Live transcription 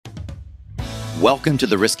Welcome to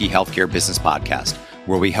the Risky Healthcare Business Podcast,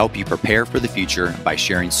 where we help you prepare for the future by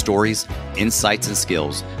sharing stories, insights, and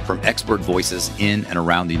skills from expert voices in and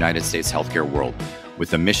around the United States healthcare world,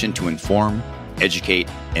 with a mission to inform, educate,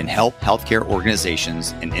 and help healthcare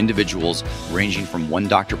organizations and individuals ranging from one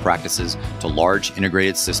doctor practices to large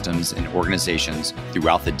integrated systems and organizations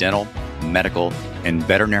throughout the dental, medical, and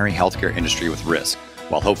veterinary healthcare industry with risk,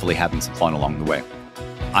 while hopefully having some fun along the way.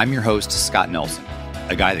 I'm your host, Scott Nelson,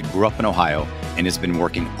 a guy that grew up in Ohio and has been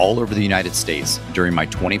working all over the United States during my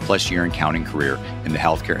 20-plus year and counting career in the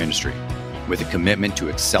healthcare industry, with a commitment to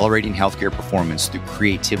accelerating healthcare performance through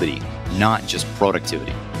creativity, not just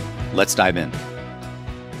productivity. Let's dive in.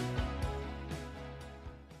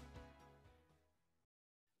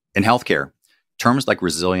 In healthcare, terms like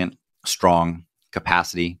resilient, strong,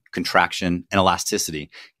 capacity, contraction, and elasticity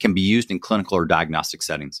can be used in clinical or diagnostic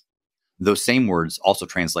settings. Those same words also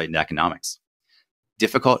translate into economics.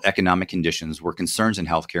 Difficult economic conditions were concerns in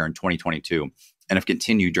healthcare in 2022 and have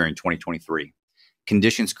continued during 2023.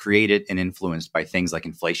 Conditions created and influenced by things like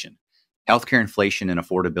inflation. Healthcare inflation and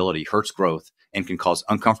affordability hurts growth and can cause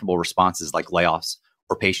uncomfortable responses like layoffs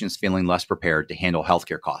or patients feeling less prepared to handle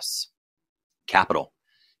healthcare costs. Capital.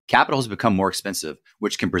 Capital has become more expensive,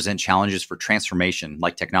 which can present challenges for transformation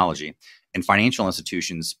like technology, and financial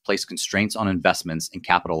institutions place constraints on investments and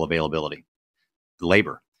capital availability.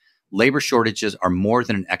 Labor. Labor shortages are more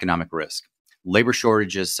than an economic risk. Labor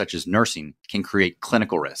shortages such as nursing can create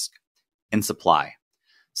clinical risk. And supply.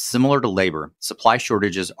 Similar to labor, supply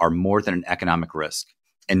shortages are more than an economic risk.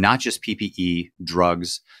 And not just PPE,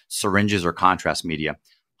 drugs, syringes, or contrast media.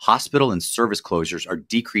 Hospital and service closures are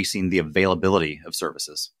decreasing the availability of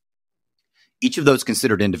services. Each of those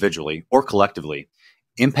considered individually or collectively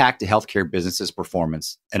impact a healthcare business's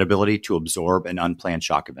performance and ability to absorb an unplanned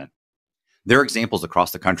shock event. There are examples across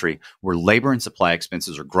the country where labor and supply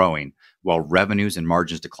expenses are growing while revenues and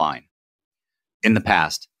margins decline. In the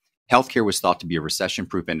past, healthcare was thought to be a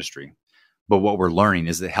recession-proof industry, but what we're learning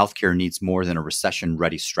is that healthcare needs more than a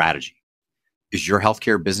recession-ready strategy. Is your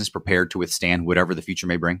healthcare business prepared to withstand whatever the future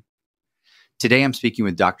may bring? Today, I'm speaking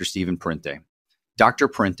with Dr. Stephen Parente. Dr.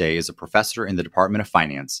 Parente is a professor in the Department of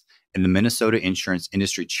Finance and the Minnesota Insurance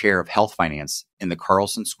Industry Chair of Health Finance in the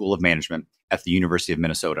Carlson School of Management at the University of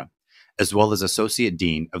Minnesota, as well as Associate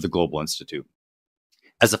Dean of the Global Institute.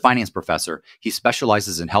 As a finance professor, he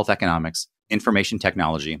specializes in health economics, information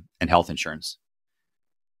technology, and health insurance.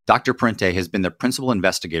 Dr. Parente has been the principal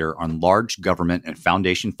investigator on large government and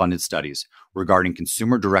foundation-funded studies regarding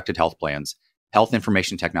consumer-directed health plans, health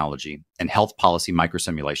information technology, and health policy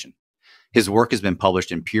microsimulation. His work has been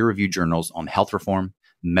published in peer-reviewed journals on health reform,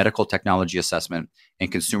 medical technology assessment,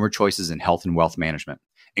 and consumer choices in health and wealth management,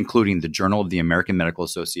 including the Journal of the American Medical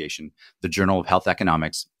Association, the Journal of Health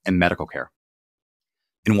Economics, and medicalcare.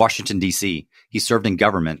 In Washington, D.C., he served in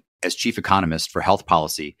government as chief economist for health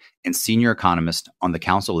policy and senior economist on the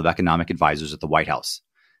Council of Economic Advisors at the White House,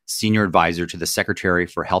 senior advisor to the Secretary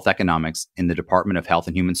for Health Economics in the Department of Health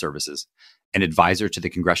and Human Services, and advisor to the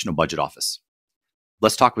Congressional Budget Office.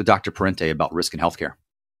 Let's talk with Dr. Parente about risk in healthcare.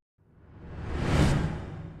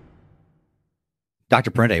 Dr.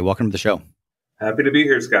 Parente, welcome to the show. Happy to be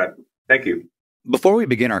here, Scott. Thank you. Before we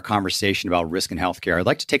begin our conversation about risk in healthcare, I'd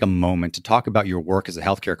like to take a moment to talk about your work as a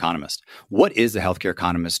healthcare economist. What is a healthcare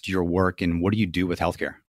economist, your work, and what do you do with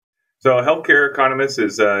healthcare? So a healthcare economist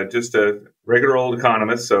is just a regular old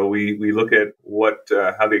economist. So we look at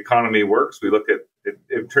how the economy works. We look at,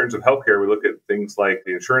 in terms of healthcare, we look at things like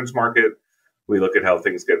the insurance market. We look at how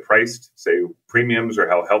things get priced, say premiums, or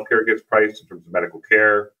how healthcare gets priced in terms of medical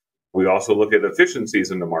care. We also look at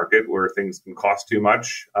efficiencies in the market where things can cost too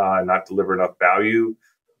much and not deliver enough value.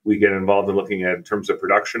 We get involved in looking at in terms of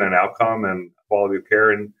production and outcome and quality of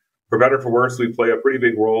care. And for better or for worse, we play a pretty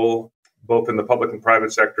big role both in the public and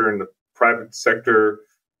private sector. In the private sector,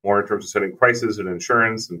 more in terms of setting prices and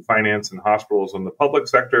insurance and finance and hospitals. In the public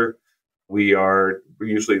sector, we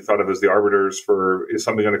usually thought of as the arbiters for, is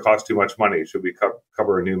something going to cost too much money? Should we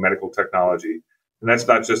cover a new medical technology? And that's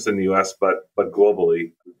not just in the U.S., but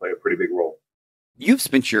globally, we play a pretty big role. You've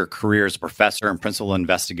spent your career as a professor and principal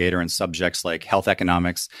investigator in subjects like health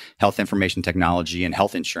economics, health information technology, and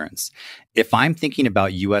health insurance. If I'm thinking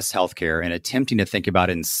about U.S. healthcare and attempting to think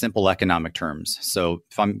about it in simple economic terms, so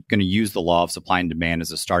if I'm going to use the law of supply and demand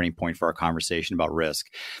as a starting point for our conversation about risk,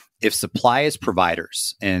 if supply is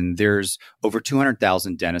providers, and there's over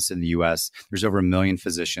 200,000 dentists in the U.S., there's over 1 million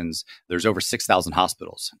physicians, there's over 6,000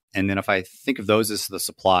 hospitals. And then if I think of those as the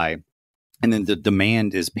supply, and then the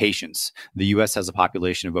demand is patients, the U.S. has a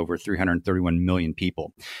population of over 331 million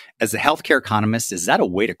people. As a healthcare economist, is that a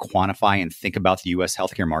way to quantify and think about the U.S.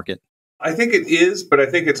 healthcare market? I think it is, but I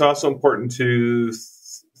think it's also important to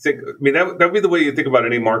think. I mean, that would be the way you think about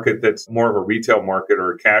any market that's more of a retail market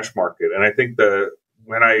or a cash market. And I think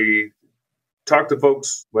when I talk to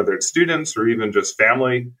folks, whether it's students or even just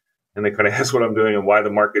family, and they kind of ask what I'm doing and why the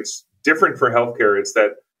market's different for healthcare, it's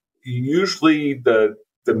that usually the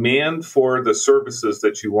demand for the services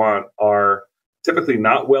that you want are typically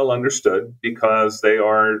not well understood because they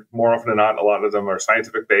are, more often than not, a lot of them are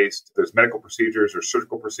scientific based. There's medical procedures or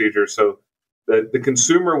surgical procedures. So the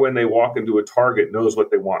consumer, when they walk into a Target, knows what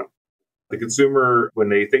they want. The consumer, when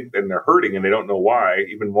they think and they're hurting and they don't know why,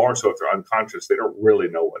 even more so if they're unconscious, they don't really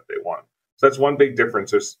know what they want. So that's one big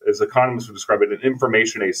difference, as economists would describe it, an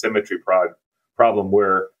information asymmetry problem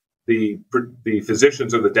where the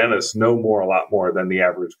physicians or the dentists know a lot more than the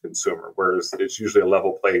average consumer, whereas it's usually a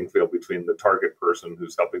level playing field between the target person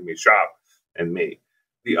who's helping me shop and me.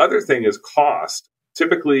 The other thing is cost.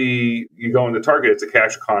 Typically, you go into Target, it's a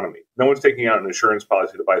cash economy. No one's taking out an insurance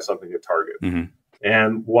policy to buy something at Target. Mm-hmm.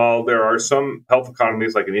 And while there are some health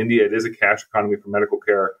economies, like in India, it is a cash economy for medical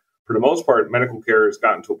care. For the most part, medical care has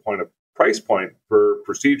gotten to a price point for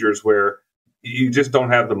procedures where you just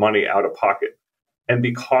don't have the money out of pocket. And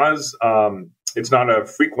because it's not a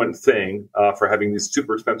frequent thing for having these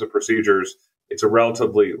super expensive procedures, it's a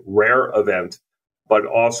relatively rare event, but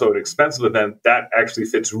also an expensive event. That actually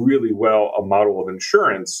fits really well a model of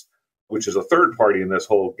insurance, which is a third party in this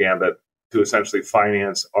whole gambit to essentially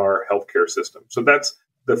finance our healthcare system. So that's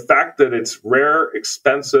the fact that it's rare,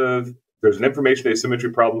 expensive, there's an information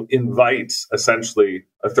asymmetry problem, invites essentially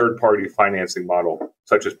a third party financing model,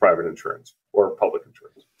 such as private insurance or public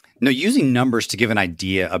insurance. Now, using numbers to give an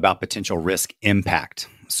idea about potential risk impact.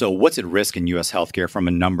 So what's at risk in U.S. healthcare from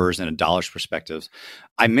a numbers and a dollars perspective?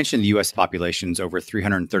 I mentioned the U.S. population is over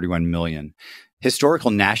 331 million.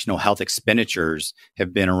 Historical national health expenditures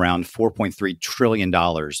have been around $4.3 trillion,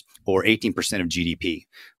 or 18% of GDP.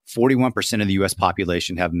 41% of the U.S.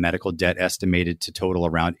 population have medical debt estimated to total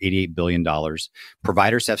around $88 billion.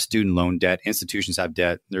 Providers have student loan debt. Institutions have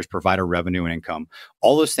debt. There's provider revenue and income.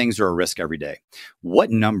 All those things are a risk every day. What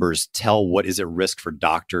numbers tell what is at risk for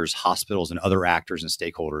doctors, hospitals, and other actors and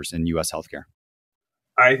stakeholders in U.S. healthcare?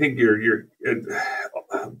 I think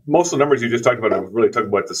most of the numbers you just talked about are really talking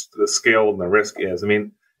about the scale and the risk is. I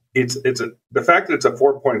mean, the fact that it's a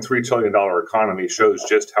 $4.3 trillion economy shows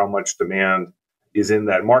just how much demand is in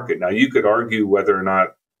that market. Now, you could argue whether or not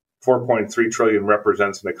 4.3 trillion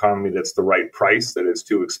represents an economy that's the right price, that it's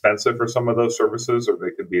too expensive for some of those services, or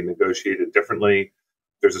they could be negotiated differently.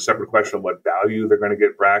 There's a separate question of what value they're going to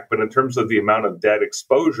get back. But in terms of the amount of debt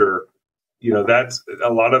exposure, that's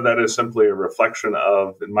a lot of that is simply a reflection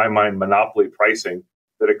of, in my mind, monopoly pricing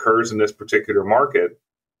that occurs in this particular market.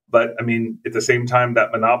 But I mean, at the same time,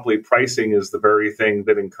 that monopoly pricing is the very thing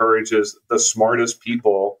that encourages the smartest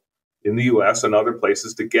people in the U.S. and other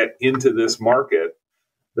places to get into this market.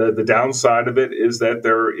 The downside of it is that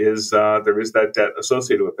there is that debt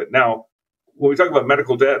associated with it. Now, when we talk about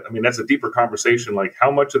medical debt, I mean, that's a deeper conversation. Like, how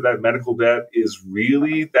much of that medical debt is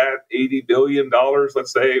really that $80 billion,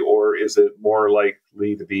 let's say, or is it more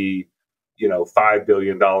likely to be, $5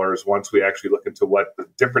 billion once we actually look into what the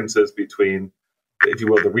difference is between, if you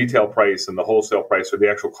will, the retail price and the wholesale price, or the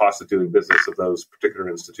actual cost of doing business of those particular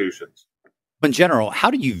institutions. In general,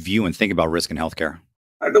 how do you view and think about risk in healthcare?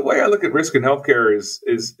 The way I look at risk in healthcare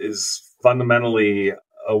is fundamentally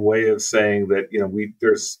a way of saying that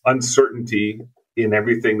there's uncertainty in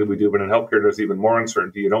everything that we do, but in healthcare there's even more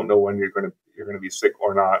uncertainty. You don't know when you're going to be sick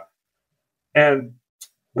or not. And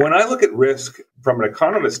when I look at risk from an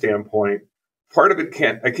economist standpoint, part of it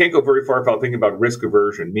I can't go very far without thinking about risk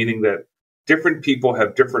aversion, meaning that different people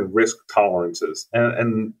have different risk tolerances,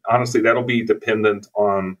 and honestly, that'll be dependent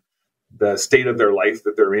on the state of their life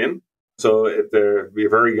that they're in. So if you're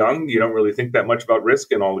very young, you don't really think that much about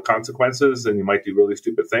risk and all the consequences, and you might do really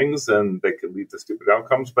stupid things, and they can lead to stupid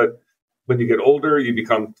outcomes. But when you get older, you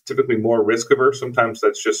become typically more risk averse. Sometimes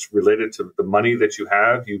that's just related to the money that you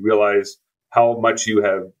have. You realize how much you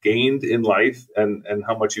have gained in life and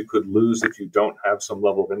how much you could lose if you don't have some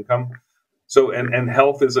level of income. So, and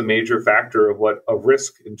health is a major factor of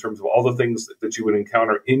risk in terms of all the things that you would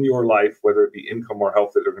encounter in your life, whether it be income or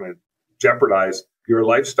health, that are going to jeopardize your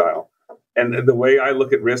lifestyle. And the way I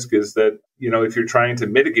look at risk is that, if you're trying to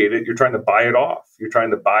mitigate it, you're trying to buy it off. You're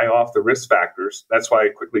trying to buy off the risk factors. That's why I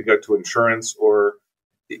quickly go to insurance, or,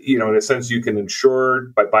 in a sense, you can insure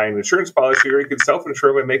by buying an insurance policy, or you can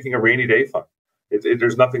self-insure by making a rainy day fund.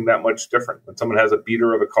 There's nothing that much different. When someone has a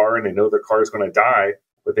beater of a car and they know their car is going to die,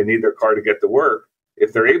 but they need their car to get to work,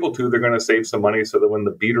 if they're able to, they're going to save some money so that when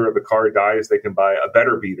the beater of the car dies, they can buy a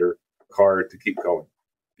better beater car to keep going.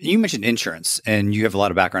 You mentioned insurance, and you have a lot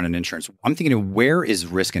of background in insurance. I'm thinking of where is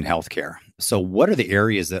risk in healthcare? So what are the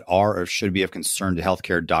areas that are or should be of concern to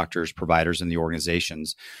healthcare doctors, providers, and the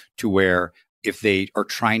organizations to where if they are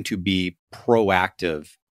trying to be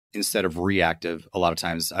proactive instead of reactive, a lot of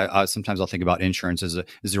times, sometimes I'll think about insurance as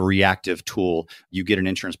a reactive tool. You get an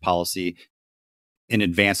insurance policy in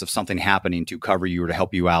advance of something happening to cover you or to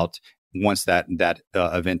help you out once that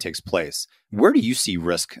event takes place. Where do you see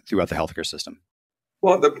risk throughout the healthcare system?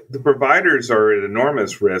 Well, the providers are at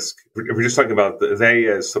enormous risk. If we're just talking about they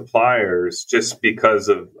as suppliers, just because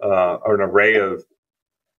of an array of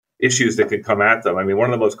issues that can come at them. I mean, one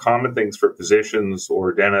of the most common things for physicians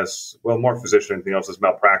or dentists, well, more physician than anything else, is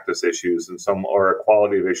malpractice issues and or a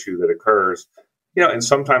quality of issue that occurs. And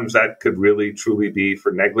sometimes that could really truly be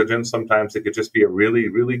for negligence. Sometimes it could just be a really,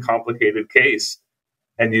 really complicated case,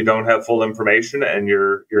 and you don't have full information, and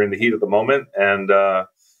you're in the heat of the moment, and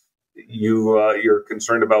you're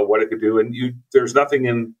concerned about what it could do. And there's nothing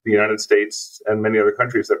in the United States and many other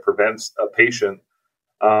countries that prevents a patient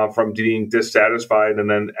from being dissatisfied and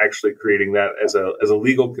then actually creating that as a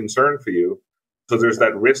legal concern for you. So there's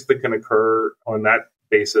that risk that can occur on that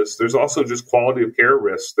basis. There's also just quality of care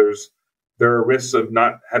risks. There are risks of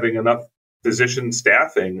not having enough physician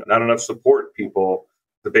staffing, not enough support people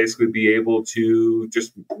to basically be able to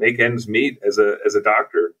just make ends meet as a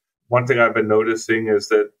doctor. One thing I've been noticing is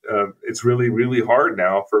that it's really, really hard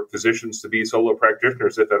now for physicians to be solo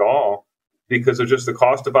practitioners, if at all, because of just the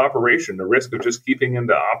cost of operation, the risk of just keeping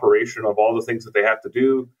into operation of all the things that they have to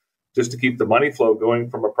do just to keep the money flow going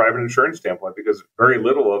from a private insurance standpoint, because very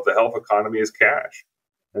little of the health economy is cash.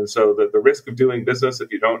 And so the risk of doing business if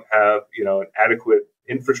you don't have, an adequate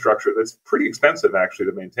infrastructure that's pretty expensive actually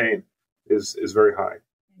to maintain is very high.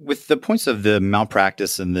 With the points of the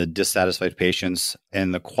malpractice and the dissatisfied patients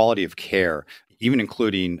and the quality of care, even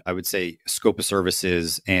including, I would say, scope of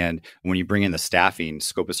services, and when you bring in the staffing,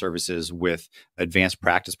 scope of services with advanced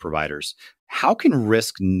practice providers, how can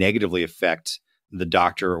risk negatively affect the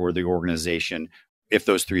doctor or the organization? If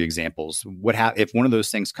those three examples, if one of those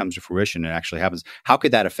things comes to fruition and actually happens, how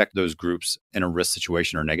could that affect those groups in a risk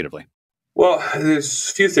situation or negatively? Well, there's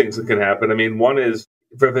a few things that can happen. I mean, one is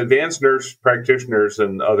for advanced nurse practitioners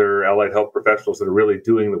and other allied health professionals that are really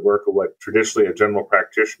doing the work of what traditionally a general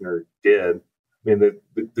practitioner did. I mean,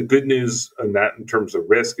 the good news on that in terms of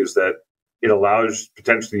risk is that it allows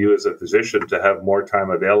potentially you as a physician to have more time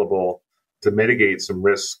available to mitigate some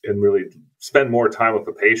risk and really spend more time with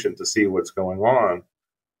the patient to see what's going on.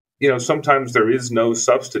 Sometimes there is no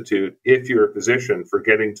substitute if you're a physician for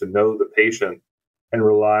getting to know the patient and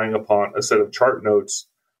relying upon a set of chart notes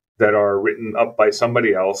that are written up by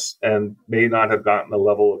somebody else and may not have gotten the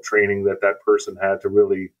level of training that person had to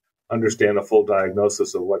really understand a full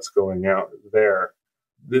diagnosis of what's going out there.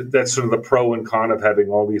 That's sort of the pro and con of having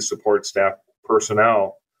all these support staff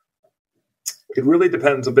personnel. It really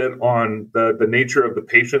depends a bit on the nature of the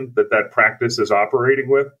patient that practice is operating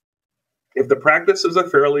with. If the practice is a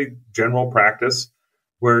fairly general practice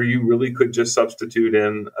where you really could just substitute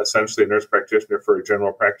in essentially a nurse practitioner for a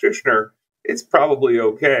general practitioner, it's probably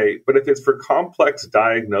okay. But if it's for complex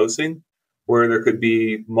diagnosing, where there could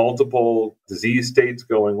be multiple disease states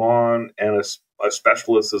going on and a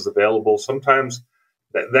specialist is available, sometimes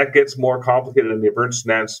that gets more complicated, and the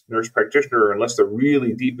advanced nurse practitioner, unless they're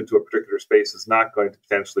really deep into a particular space, is not going to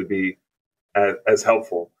potentially be as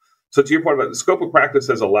helpful. So to your point about the scope of practice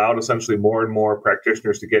has allowed essentially more and more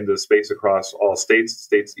practitioners to get into the space across all states.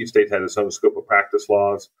 Each state had its own scope of practice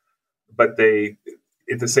laws, but they,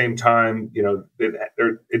 at the same time,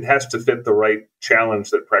 it has to fit the right challenge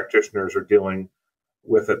that practitioners are dealing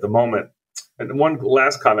with at the moment. And one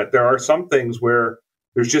last comment, there are some things where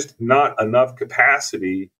there's just not enough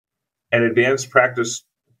capacity, and advanced practice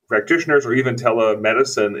practitioners or even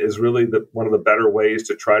telemedicine is really one of the better ways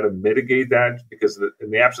to try to mitigate that, because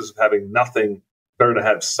in the absence of having nothing, better to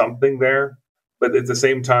have something there. But at the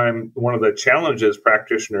same time, one of the challenges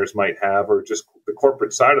practitioners might have, or just the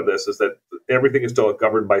corporate side of this, is that everything is still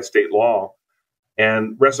governed by state law.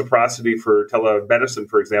 And reciprocity for telemedicine,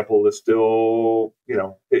 for example, is still,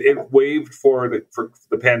 it waived for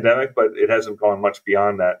the pandemic, but it hasn't gone much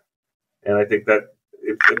beyond that. And I think that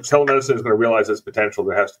if telemedicine is going to realize its potential,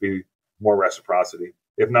 there has to be more reciprocity,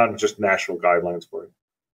 if not just national guidelines for it.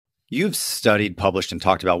 You've studied, published, and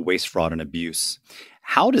talked about waste, fraud, and abuse.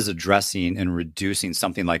 How does addressing and reducing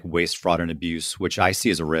something like waste, fraud, and abuse, which I see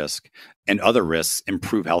as a risk, and other risks,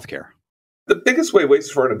 improve healthcare? The biggest way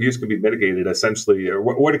waste, fraud, and abuse can be mitigated, essentially, or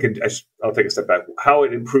what it can, I'll take a step back. How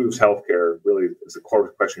it improves healthcare, really, is the core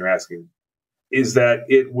question you're asking, is that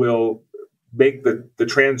it will make the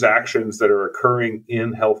transactions that are occurring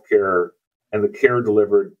in healthcare and the care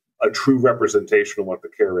delivered a true representation of what the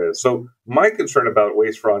care is. So my concern about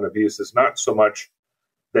waste, fraud, and abuse is not so much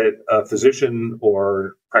that a physician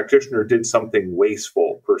or practitioner did something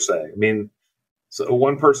wasteful per se. I mean, so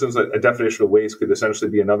one person's a definition of waste could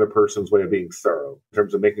essentially be another person's way of being thorough in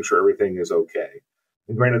terms of making sure everything is okay.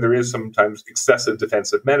 And granted, there is sometimes excessive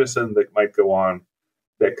defensive medicine that might go on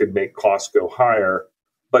that could make costs go higher.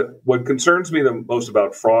 But what concerns me the most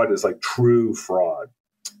about fraud is like true fraud.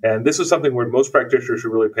 And this is something where most practitioners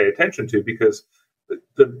should really pay attention to, because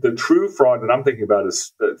the true fraud that I'm thinking about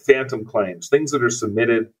is phantom claims, things that are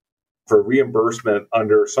submitted for reimbursement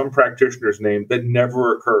under some practitioner's name that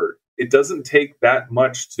never occurred. It doesn't take that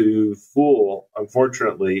much to fool,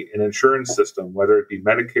 unfortunately, an insurance system, whether it be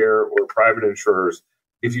Medicare or private insurers,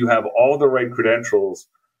 if you have all the right credentials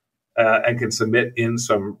and can submit in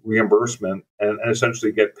some reimbursement and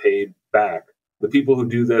essentially get paid back. The people who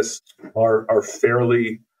do this are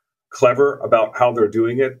fairly clever about how they're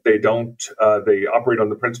doing it. They they operate on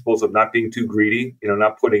the principles of not being too greedy,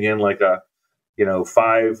 not putting in like a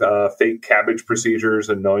 5 fake cabbage procedures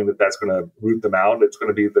and knowing that that's going to root them out. It's going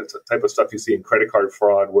to be the type of stuff you see in credit card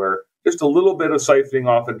fraud, where just a little bit of siphoning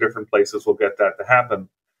off in different places will get that to happen.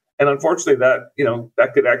 And unfortunately,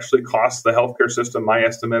 that could actually cost the healthcare system. My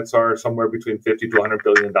estimates are somewhere between $50 to $100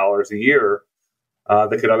 billion a year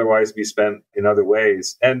that could otherwise be spent in other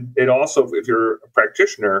ways. And it also, if you're a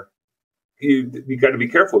practitioner, you got to be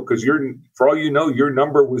careful, because for all you know, your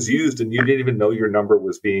number was used and you didn't even know your number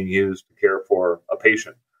was being used to care for a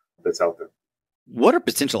patient that's out there. What are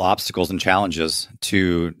potential obstacles and challenges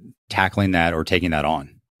to tackling that or taking that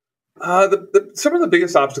on? Some of the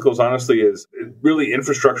biggest obstacles, honestly, is really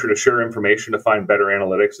infrastructure to share information, to find better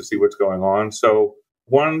analytics, to see what's going on. So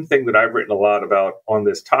one thing that I've written a lot about on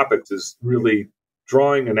this topic is really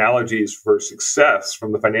drawing analogies for success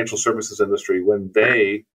from the financial services industry when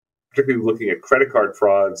they, particularly looking at credit card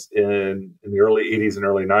frauds in the early 80s and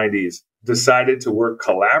early 90s, decided to work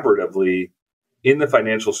collaboratively in the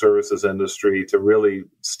financial services industry to really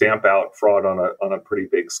stamp out fraud on a pretty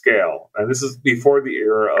big scale. And this is before the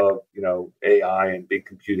era of AI and big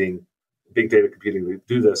data computing to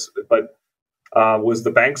do this. But was the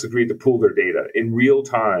banks agreed to pool their data in real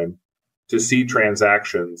time to see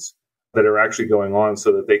transactions that are actually going on,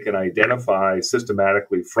 so that they can identify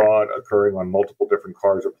systematically fraud occurring on multiple different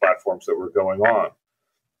cards or platforms that were going on.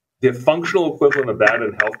 The functional equivalent of that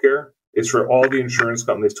in healthcare is for all the insurance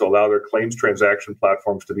companies to allow their claims transaction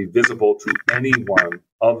platforms to be visible to any one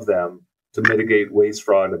of them to mitigate waste,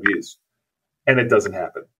 fraud, and abuse. And it doesn't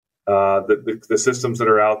happen. The systems that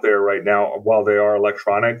are out there right now, while they are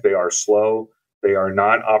electronic, they are slow. They are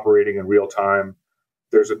not operating in real time.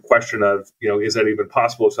 There's a question of, is that even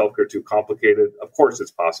possible? Is healthcare too complicated? Of course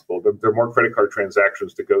it's possible. There are more credit card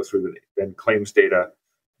transactions to go through than claims data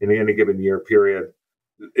in any given year period.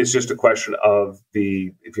 It's just a question of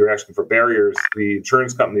if you're asking for barriers, the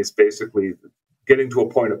insurance companies basically getting to a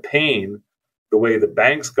point of pain the way the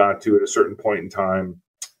banks got to at a certain point in time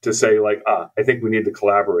to say, like, I think we need to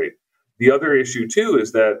collaborate. The other issue, too,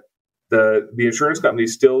 is that the insurance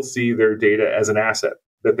companies still see their data as an asset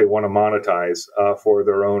that they want to monetize for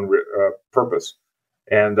their own purpose.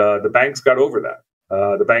 And the banks got over that.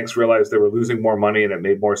 The banks realized they were losing more money, and it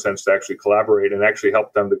made more sense to actually collaborate and actually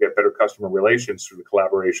help them to get better customer relations through the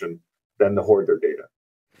collaboration than to hoard their data.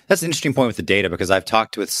 That's an interesting point with the data, because I've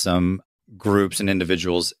talked with some groups and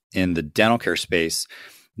individuals in the dental care space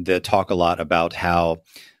that talk a lot about how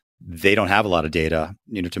they don't have a lot of data,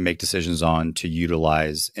 to make decisions on, to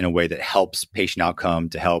utilize in a way that helps patient outcome,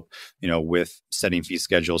 to help, with setting fee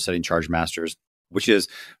schedules, setting charge masters, which is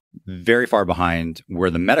very far behind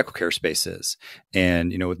where the medical care space is.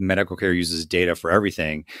 And, with medical care uses data for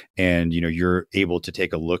everything. And, you're able to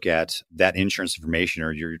take a look at that insurance information,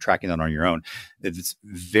 or you're tracking that on your own. It's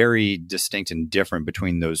very distinct and different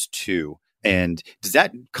between those two. And does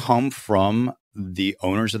that come from the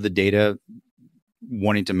owners of the data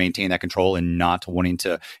wanting to maintain that control and not wanting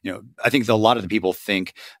to, I think a lot of the people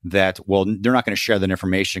think that, well, they're not going to share that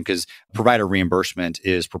information because provider reimbursement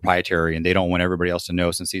is proprietary and they don't want everybody else to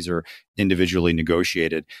know, since these are individually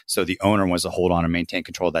negotiated. So the owner wants to hold on and maintain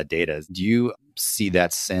control of that data. Do you see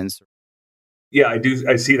that sense? Yeah, I do.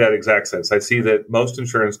 I see that exact sense. I see that most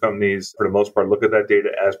insurance companies, for the most part, look at that data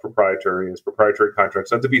as proprietary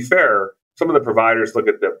contracts. And to be fair, some of the providers look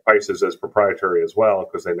at the prices as proprietary as well,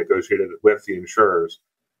 because they negotiated it with the insurers.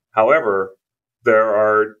 However, there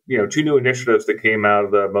are two new initiatives that came out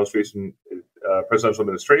of the most recent presidential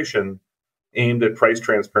administration aimed at price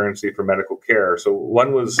transparency for medical care. So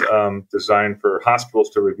one was designed for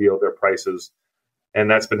hospitals to reveal their prices And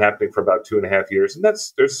that's been happening for about 2.5 years. And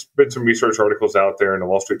there's been some research articles out there, and the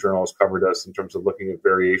Wall Street Journal has covered us in terms of looking at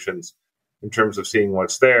variations, in terms of seeing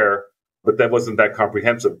what's there. But that wasn't that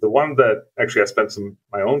comprehensive. The one that actually I spent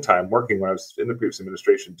my own time working when I was in the previous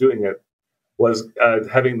administration doing it was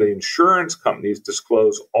having the insurance companies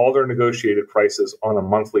disclose all their negotiated prices on a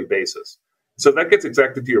monthly basis. So that gets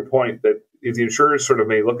exactly to your point that if the insurers sort of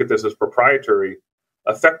may look at this as proprietary,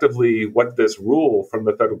 effectively what this rule from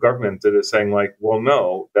the federal government did is saying like, well,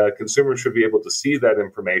 no, consumers should be able to see that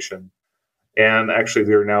information. And actually,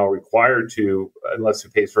 they're now required to, unless you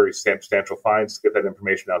pay very substantial fines, to get that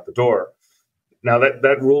information out the door. Now,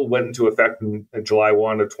 that rule went into effect in July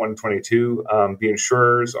 1 of 2022. The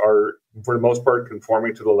insurers are, for the most part,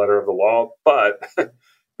 conforming to the letter of the law, but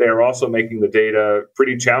they are also making the data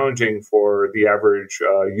pretty challenging for the average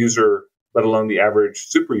user, let alone the average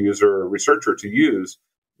super user or researcher to use,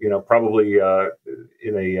 probably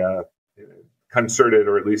in a concerted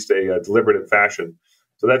or at least a deliberative fashion.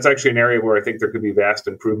 So that's actually an area where I think there could be vast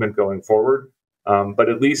improvement going forward. But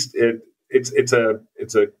at least it's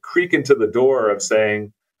a creak into the door of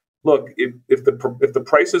saying, look, if the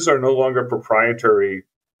prices are no longer proprietary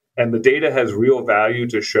and the data has real value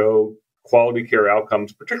to show quality care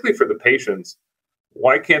outcomes, particularly for the patients,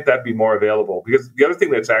 why can't that be more available? Because the other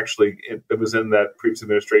thing that was in that previous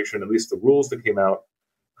administration, at least the rules that came out,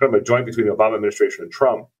 kind of a joint between the Obama administration and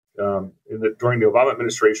Trump. During the Obama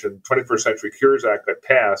administration, 21st Century Cures Act got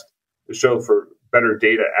passed to show for better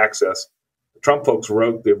data access. The Trump folks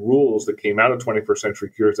wrote the rules that came out of 21st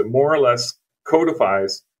Century Cures that more or less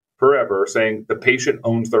codifies forever, saying the patient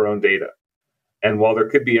owns their own data. And while there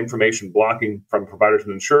could be information blocking from providers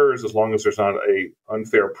and insurers, as long as there's not an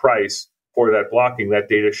unfair price for that blocking, that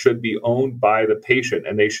data should be owned by the patient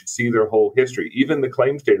and they should see their whole history, even the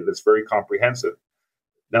claims data that's very comprehensive.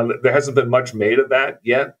 Now, there hasn't been much made of that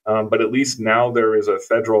yet, but at least now there is a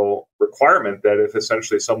federal requirement that if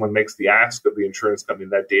essentially someone makes the ask of the insurance company,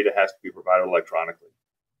 that data has to be provided electronically.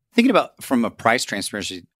 Thinking about from a price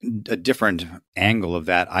transparency, a different angle of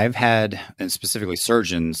that, I've had, and specifically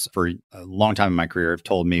surgeons for a long time in my career, have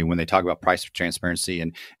told me when they talk about price transparency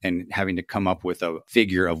and having to come up with a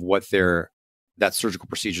figure of what that surgical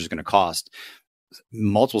procedure is going to cost.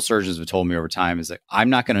 Multiple surgeons have told me over time is that I'm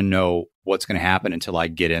not going to know what's going to happen until I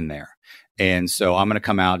get in there. And so I'm going to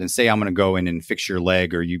come out and say, I'm going to go in and fix your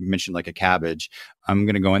leg, or you mentioned like a cabbage. I'm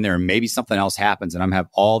going to go in there and maybe something else happens and I'm have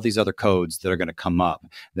all these other codes that are going to come up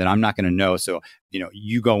that I'm not going to know. So,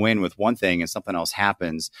 you go in with one thing and something else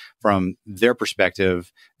happens. From their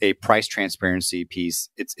perspective, a price transparency piece,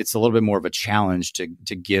 it's a little bit more of a challenge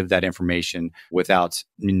to give that information without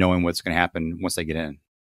knowing what's going to happen once they get in.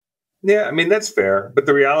 Yeah, I mean, that's fair. But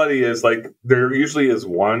the reality is, like, there usually is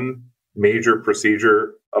one major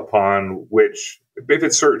procedure upon which, if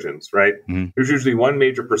it's surgeons, right, there's usually one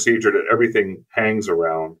major procedure that everything hangs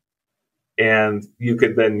around. And you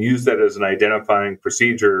could then use that as an identifying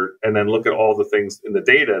procedure and then look at all the things in the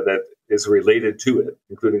data that is related to it,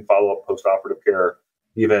 including follow-up, post-operative care,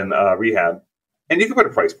 even rehab. And you can put a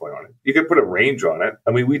price point on it. You can put a range on it.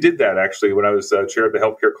 I mean, we did that actually when I was chair of the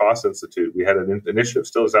Healthcare Cost Institute. We had an initiative,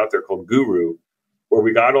 still is out there, called Guru, where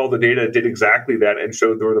we got all the data, did exactly that, and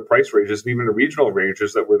showed there were the price ranges and even the regional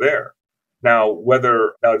ranges that were there. Now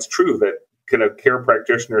it's true that can a care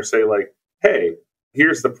practitioner say like, hey,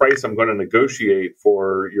 here's the price I'm going to negotiate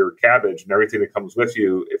for your cabbage and everything that comes with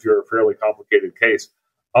you. If you're a fairly complicated case,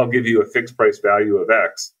 I'll give you a fixed price value of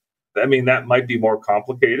X. I mean, that might be more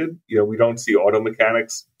complicated. We don't see auto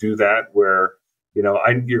mechanics do that where, you're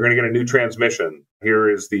going to get a new transmission. Here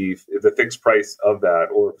is the fixed price of that,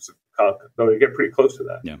 or they get pretty close to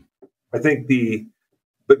that. Yeah. I think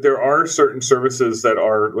but there are certain services that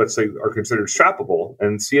are, let's say, are considered shoppable,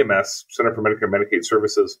 and CMS, Center for Medicare and Medicaid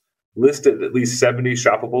Services, listed at least 70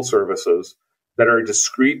 shoppable services that are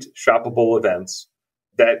discrete shoppable events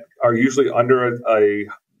that are usually under a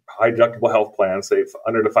high deductible health plan, say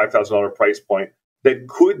under the $5,000 price point, that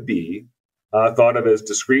could be thought of as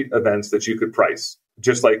discrete events that you could price.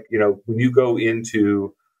 Just like, when you go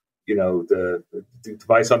into, to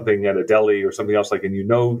buy something at a deli or something else, like,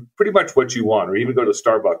 and pretty much what you want, or even go to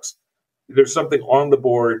Starbucks, there's something on the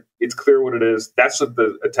board. It's clear what it is. That's what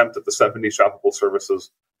the attempt at the 70 shoppable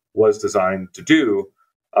services was designed to do.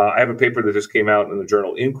 I have a paper that just came out in the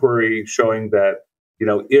journal Inquiry showing that,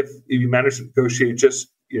 if you manage to negotiate just,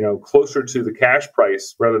 closer to the cash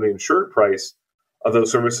price rather than the insured price of those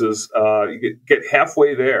services, you get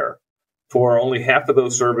halfway there for only half of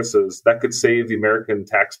those services. That could save the American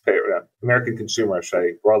consumer, I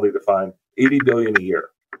say, broadly defined, $80 billion a year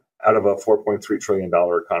out of a $4.3 trillion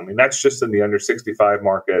economy. And that's just in the under 65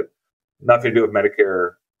 market, nothing to do with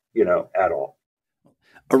Medicare, at all.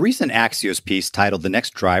 A recent Axios piece titled "The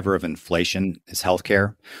Next Driver of Inflation is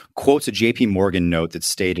Healthcare" quotes a JP Morgan note that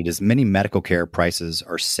stated, as many medical care prices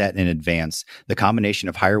are set in advance, the combination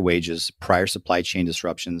of higher wages, prior supply chain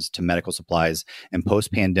disruptions to medical supplies, and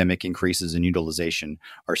post-pandemic increases in utilization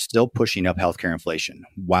are still pushing up healthcare inflation.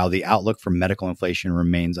 While the outlook for medical inflation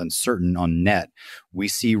remains uncertain on net, we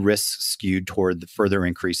see risks skewed toward the further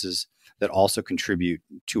increases that also contribute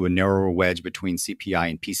to a narrower wedge between CPI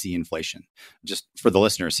and PCE inflation. Just for the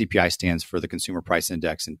listener, CPI stands for the Consumer Price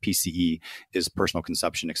Index, and PCE is personal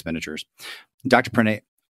consumption expenditures. Dr. Parente,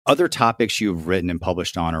 other topics you've written and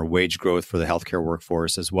published on are wage growth for the healthcare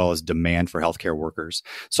workforce, as well as demand for healthcare workers.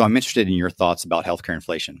 So I'm interested in your thoughts about healthcare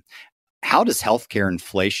inflation. How does healthcare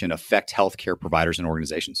inflation affect healthcare providers and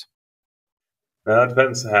organizations? It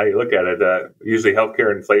depends how you look at it. Usually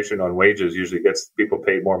healthcare inflation on wages usually gets people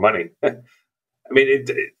paid more money. I mean,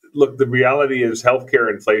 look, the reality is healthcare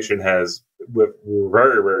inflation has, with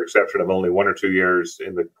very rare exception of only 1 or 2 years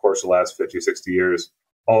in the course of the last 50, 60 years,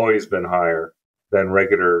 always been higher than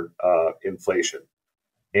regular inflation.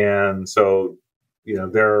 And so,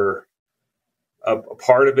 a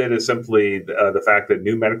part of it is simply the fact that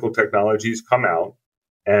new medical technologies come out.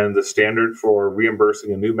 And the standard for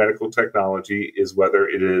reimbursing a new medical technology is whether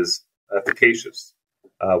it is efficacious,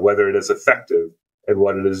 whether it is effective at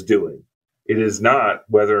what it is doing. It is not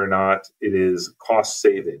whether or not it is cost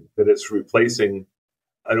saving, that it's replacing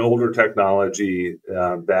an older technology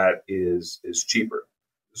that is cheaper.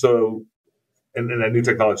 So, and that new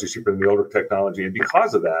technology is cheaper than the older technology. And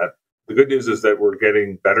because of that, the good news is that we're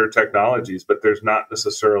getting better technologies, but there's not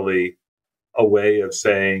necessarily a way of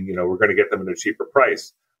saying, we're going to get them at a cheaper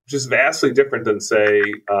price, which is vastly different than, say,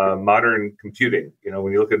 modern computing.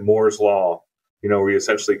 When you look at Moore's Law, where you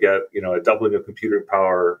essentially get, a doubling of computing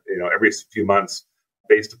power, every few months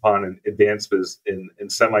based upon advances in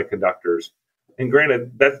semiconductors. And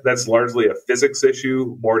granted, that's largely a physics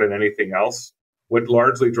issue more than anything else. What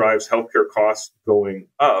largely drives healthcare costs going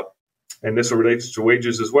up, and this relates to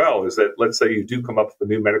wages as well, is that let's say you do come up with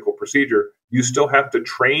a new medical procedure, you still have to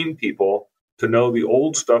train people to know the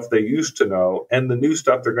old stuff they used to know and the new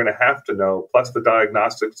stuff they're going to have to know, plus the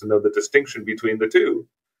diagnostics to know the distinction between the two.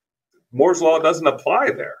 Moore's Law doesn't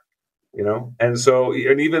apply there, And so,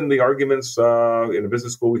 and even the arguments in a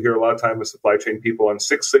business school, we hear a lot of time with supply chain people on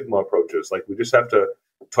Six Sigma approaches, like we just have to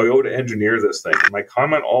Toyota engineer this thing. And my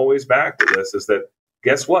comment always back to this is that,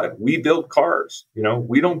 guess what? We build cars,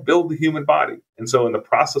 we don't build the human body. And so in the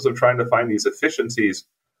process of trying to find these efficiencies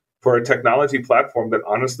for a technology platform that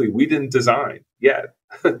honestly we didn't design yet,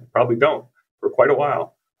 probably don't for quite a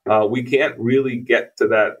while, we can't really get to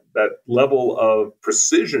that level of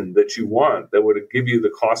precision that you want that would give you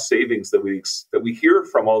the cost savings that we hear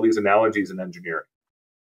from all these analogies in engineering.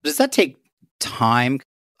 Does that take time?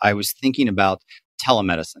 I was thinking about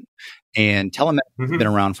telemedicine, and telemedicine has been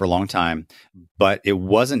around for a long time, but it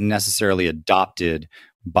wasn't necessarily adopted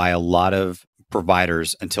by a lot of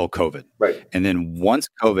providers until COVID. Right. And then once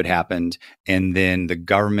COVID happened, and then the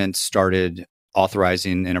government started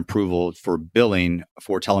authorizing an approval for billing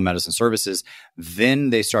for telemedicine services, then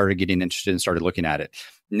they started getting interested and started looking at it.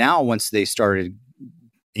 Now, once they started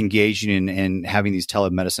engaging in and having these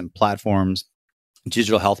telemedicine platforms,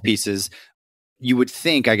 digital health pieces, you would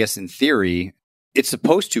think, I guess, in theory, it's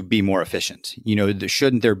supposed to be more efficient.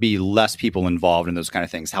 Shouldn't there be less people involved in those kind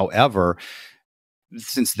of things? However,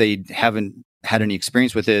 since they haven't had any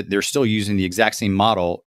experience with it, they're still using the exact same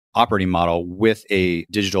operating model with a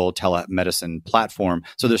digital telemedicine platform.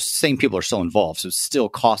 So the same people are still involved. So it's still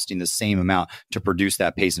costing the same amount to produce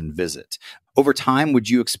that patient visit. Over time, would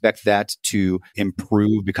you expect that to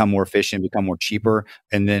improve, become more efficient, become more cheaper,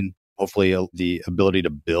 and then hopefully the ability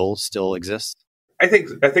to bill still exists? I think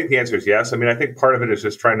the answer is yes. I mean, I think part of it is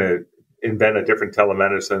just trying to invent a different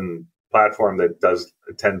telemedicine platform that does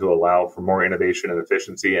tend to allow for more innovation and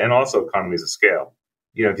efficiency and also economies of scale.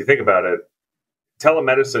 If you think about it,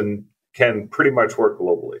 telemedicine can pretty much work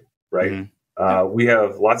globally, right? Mm-hmm. We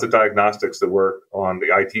have lots of diagnostics that work on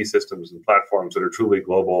the IT systems and platforms that are truly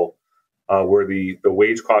global, where the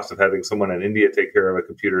wage cost of having someone in India take care of a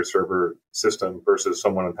computer server system versus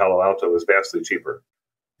someone in Palo Alto is vastly cheaper.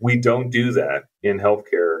 We don't do that in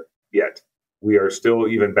healthcare yet. We are still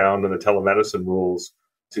even bound in the telemedicine rules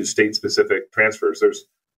to state-specific transfers.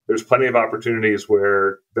 There's plenty of opportunities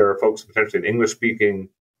where there are folks potentially in English-speaking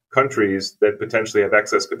countries that potentially have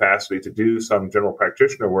excess capacity to do some general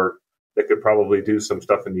practitioner work that could probably do some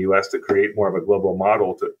stuff in the U.S. to create more of a global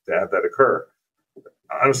model to have that occur.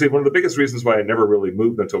 Honestly, one of the biggest reasons why I never really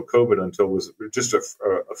moved until COVID was just a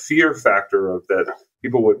fear factor of that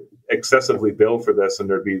people would excessively bill for this and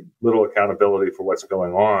there'd be little accountability for what's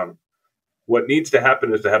going on, what needs to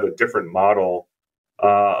happen is to have a different model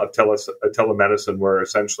of telemedicine where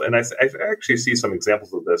essentially, and I actually see some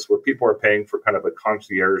examples of this, where people are paying for kind of a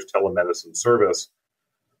concierge telemedicine service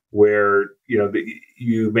where,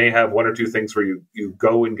 you may have one or two things where you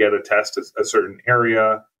go and get a test at a certain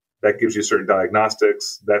area that gives you certain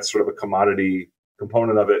diagnostics. That's sort of a commodity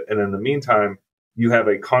component of it. And in the meantime, you have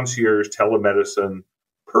a concierge telemedicine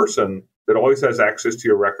person that always has access to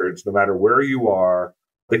your records, no matter where you are.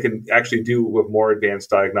 They can actually do with more advanced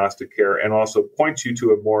diagnostic care and also point you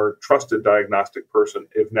to a more trusted diagnostic person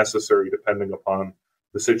if necessary, depending upon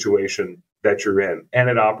the situation that you're in. And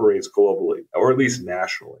it operates globally, or at least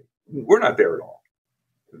nationally. We're not there at all.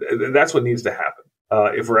 That's what needs to happen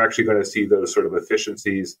if we're actually going to see those sort of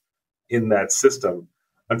efficiencies in that system.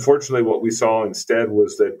 Unfortunately, what we saw instead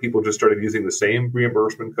was that people just started using the same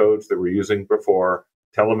reimbursement codes that we're using before.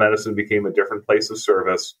 Telemedicine became a different place of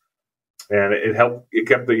service. And it helped. It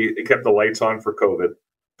kept the lights on for COVID in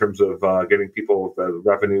terms of getting people the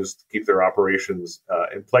revenues to keep their operations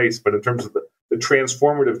in place. But in terms of the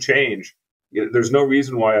transformative change, there's no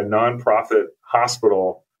reason why a nonprofit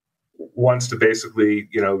hospital wants to basically,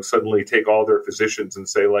 suddenly take all their physicians and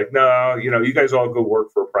say, like, no, you guys all go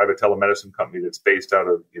work for a private telemedicine company that's based out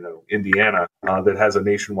of, Indiana that has a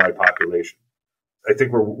nationwide population. I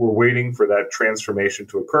think we're waiting for that transformation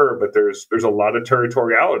to occur, but there's a lot of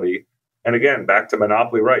territoriality. And again, back to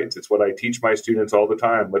monopoly rights. It's what I teach my students all the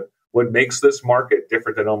time. But what makes this market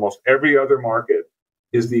different than almost every other market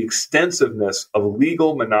is the extensiveness of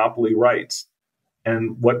legal monopoly rights.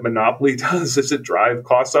 And what monopoly does is it drives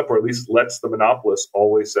costs up, or at least lets the monopolist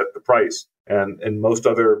always set the price. And in most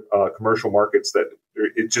other commercial markets, that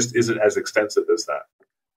it just isn't as extensive as that.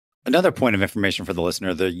 Another point of information for the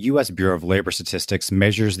listener, the U.S. Bureau of Labor Statistics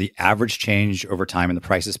measures the average change over time in the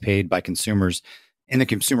prices paid by consumers in the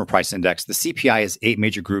Consumer Price Index. The CPI has 8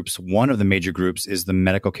 major groups. One of the major groups is the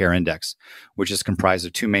Medical Care Index, which is comprised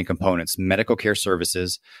of 2 main components: medical care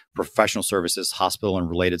services, professional services, hospital and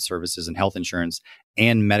related services, and health insurance,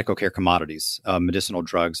 and medical care commodities, medicinal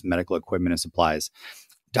drugs, medical equipment, and supplies.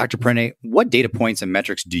 Dr. Parente, what data points and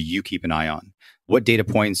metrics do you keep an eye on? What data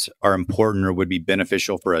points are important or would be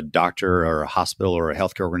beneficial for a doctor or a hospital or a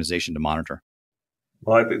healthcare organization to monitor?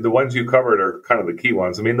 Well, I think the ones you covered are kind of the key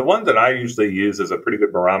ones. I mean, the one that I usually use as a pretty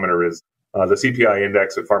good barometer is the CPI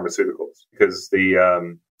index of pharmaceuticals, because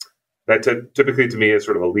that typically to me is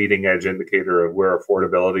sort of a leading edge indicator of where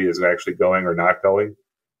affordability is actually going or not going.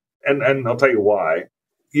 And I'll tell you why.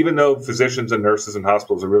 Even though physicians and nurses and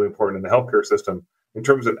hospitals are really important in the healthcare system, in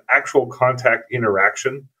terms of actual contact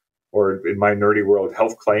interaction, or in my nerdy world,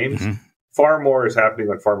 health claims, far more is happening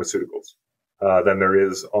on pharmaceuticals than there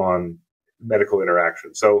is on medical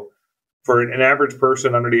interaction. So for an average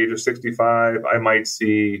person under the age of 65, I might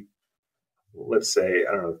see, let's say,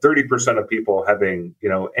 30% of people having,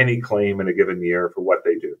 any claim in a given year for what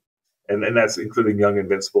they do. And that's including young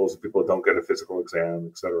invincibles, people that don't get a physical exam,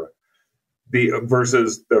 et cetera.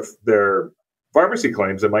 Versus their pharmacy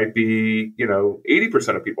claims, it might be,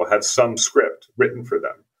 80% of people have some script written for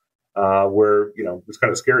them. Where, it's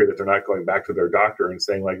kind of scary that they're not going back to their doctor and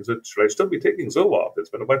saying, like, should I still be taking Zoloft? It's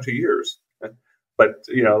been a bunch of years. But,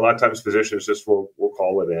 a lot of times physicians just will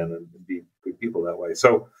call it in and be good people that way.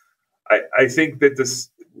 So I think that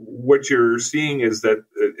what you're seeing is that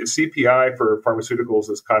CPI for pharmaceuticals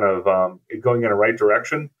is kind of going in a right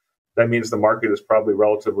direction. That means the market is probably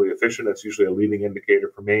relatively efficient. That's usually a leading indicator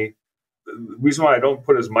for me. The reason why I don't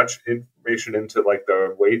put as much information into like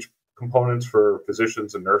the wage components for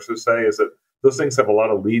physicians and nurses, say, is that those things have a lot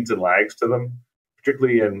of leads and lags to them,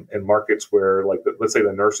 particularly in markets where, like, let's say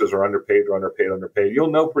the nurses are underpaid. You'll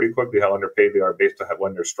know pretty quickly how underpaid they are based on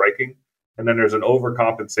when they're striking. And then there's an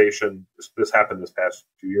overcompensation. This happened this past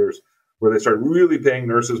few years, where they start really paying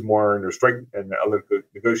nurses more and they're striking and other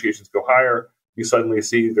negotiations go higher. You suddenly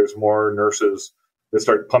see there's more nurses that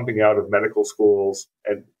start pumping out of medical schools.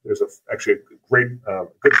 And there's actually a great,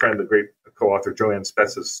 good friend, the great co-author Joanne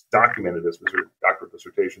Spess has documented this with her doctoral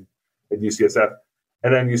dissertation at UCSF.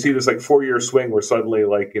 And then you see this like 4-year swing where suddenly,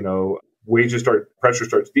 like, pressure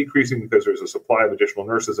starts decreasing because there's a supply of additional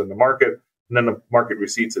nurses in the market. And then the market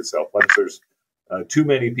receipts itself. Once there's too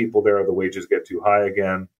many people there, the wages get too high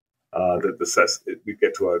again. We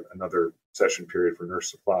get to another session period for nurse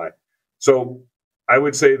supply. So I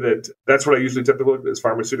would say that that's what I usually typically look at, is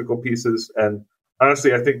pharmaceutical pieces. And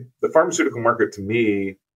honestly, I think the pharmaceutical market to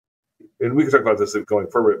me, and we can talk about this going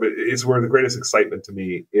forward, but it's where the greatest excitement to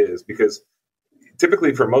me is, because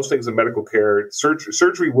typically for most things in medical care,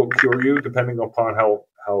 surgery will cure you depending upon how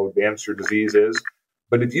advanced your disease is.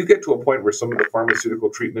 But if you get to a point where some of the pharmaceutical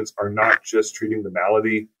treatments are not just treating the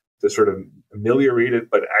malady, to sort of ameliorate it,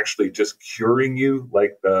 but actually just curing you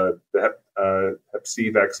like the Hep C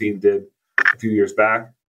vaccine did a few years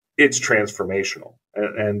back, it's transformational.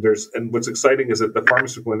 And what's exciting is that the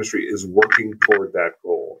pharmaceutical industry is working toward that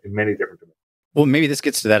goal in many different domains. Well, maybe this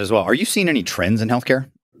gets to that as well. Are you seeing any trends in healthcare?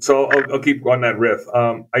 So I'll keep on that riff.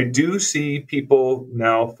 I do see people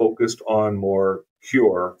now focused on more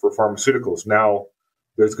cure for pharmaceuticals. Now,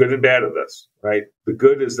 there's good and bad of this, right? The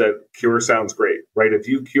good is that cure sounds great, right? If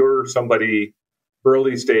you cure somebody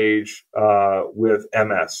early stage with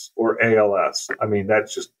MS or ALS, I mean,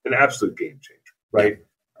 that's just an absolute game changer, right?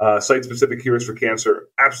 Site-specific cures for cancer,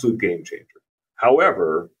 absolute game changer.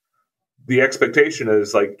 However, the expectation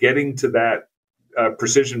is like getting to that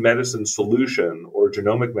precision medicine solution or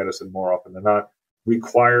genomic medicine more often than not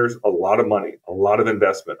requires a lot of money, a lot of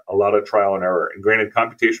investment, a lot of trial and error. And granted,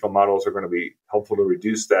 computational models are going to be helpful to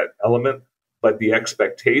reduce that element. But the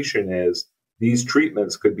expectation is these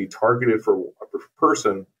treatments could be targeted for a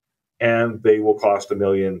person and they will cost $1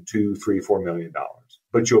 million, $2, $3, $4 million,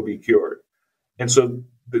 but you'll be cured. And so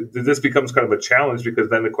this becomes kind of a challenge because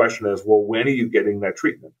then the question is, well, when are you getting that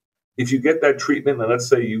treatment? If you get that treatment, and let's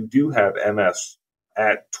say you do have MS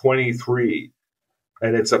at 23,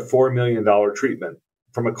 and it's a $4 million treatment,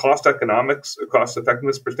 from a cost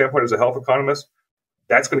effectiveness standpoint, as a health economist,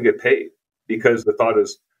 that's going to get paid because the thought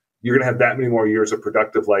is you're going to have that many more years of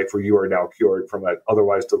productive life where you are now cured from an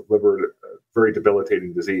otherwise very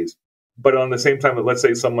debilitating disease. But on the same time, let's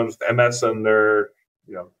say someone's MS and they're,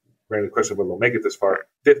 granted question whether they'll make it this far,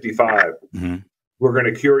 55, we're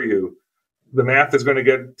going to cure you. The math is going to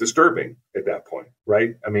get disturbing at that point,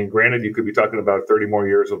 right? I mean, granted, you could be talking about 30 more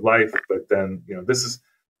years of life, but then, this is,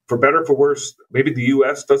 for better or for worse, maybe the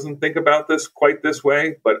U.S. doesn't think about this quite this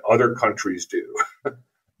way, but other countries do.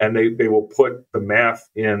 And they will put the math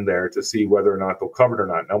in there to see whether or not they'll cover it or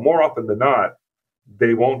not. Now, more often than not,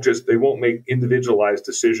 they won't make individualized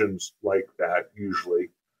decisions like that usually.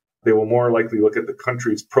 They will more likely look at the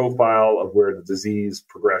country's profile of where the disease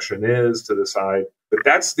progression is to decide. But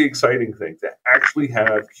that's the exciting thing, to actually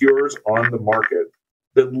have cures on the market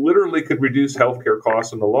that literally could reduce healthcare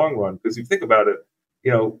costs in the long run. Because if you think about it,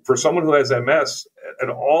 for someone who has MS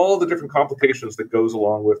and all the different complications that goes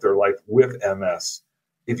along with their life with MS,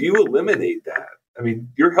 if you eliminate that, I mean,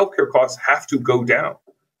 your healthcare costs have to go down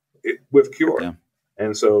with cure. Yeah.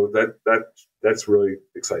 And so that's really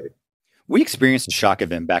exciting. We experienced a shock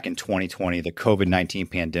event back in 2020, the COVID-19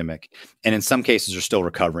 pandemic, and in some cases are still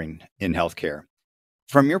recovering in healthcare.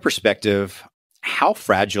 From your perspective, how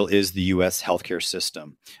fragile is the U.S. healthcare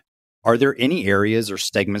system? Are there any areas or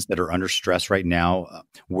segments that are under stress right now?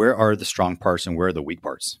 Where are the strong parts and where are the weak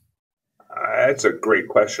parts? That's a great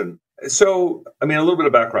question. So, I mean, a little bit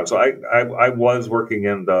of background. So I was working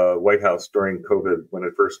in the White House during COVID when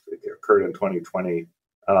it first occurred in 2020,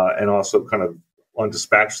 and also kind of on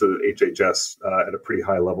dispatch to the HHS at a pretty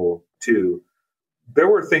high level too. There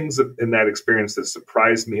were things in that experience that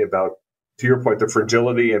surprised me about, to your point, the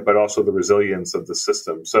fragility, but also the resilience of the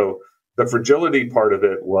system. So the fragility part of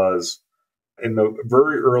it was in the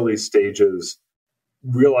very early stages,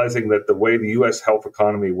 realizing that the way the U.S. health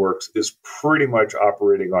economy works is pretty much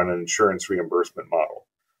operating on an insurance reimbursement model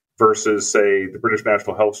versus, say, the British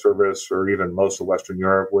National Health Service or even most of Western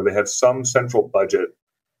Europe, where they have some central budget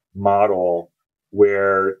model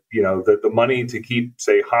where, the money to keep,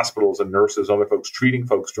 say, hospitals and nurses, other folks treating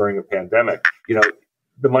folks during a pandemic,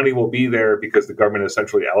 the money will be there because the government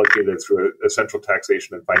essentially allocated it through a central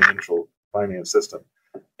taxation and finance system.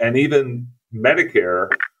 And even Medicare,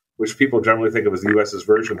 which people generally think of as the U.S.'s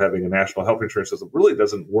version of having a national health insurance system, really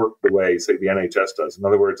doesn't work the way, say, the NHS does. In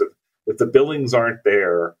other words, if the billings aren't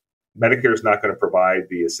there, Medicare is not going to provide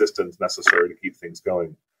the assistance necessary to keep things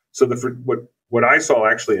going. So what I saw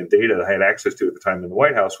actually in data that I had access to at the time in the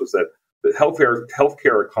White House was that the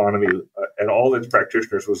healthcare economy and all its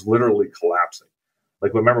practitioners was literally collapsing.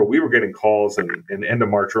 Like, remember, we were getting calls in end of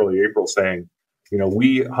March, early April saying,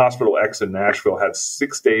 we, Hospital X in Nashville, have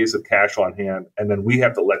 6 days of cash on hand, and then we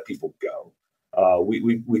have to let people go.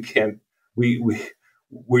 We can't. We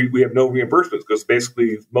have no reimbursements because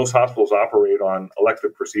basically most hospitals operate on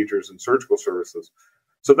elective procedures and surgical services.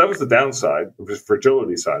 So that was the downside, the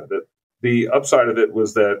fragility side of it. The upside of it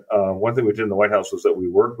was that one thing we did in the White House was that we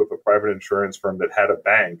worked with a private insurance firm that had a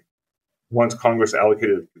bank. Once Congress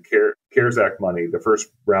allocated the CARES Act money, the first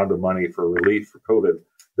round of money for relief for COVID,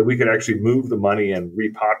 that we could actually move the money and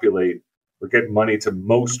repopulate or get money to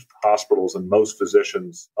most hospitals and most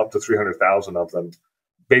physicians, up to 300,000 of them,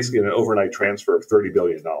 basically an overnight transfer of $30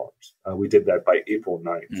 billion. We did that by April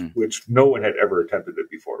 9th, which no one had ever attempted it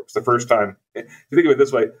before. It was the first time. If you think of it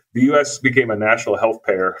this way, the U.S. became a national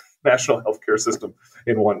healthcare system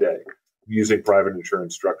in one day using private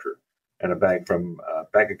insurance structure and a bank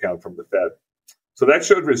account from the Fed. So that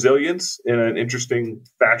showed resilience in an interesting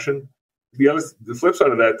fashion. The flip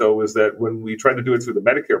side of that, though, was that when we tried to do it through the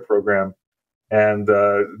Medicare program, and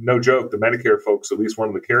no joke, the Medicare folks, at least one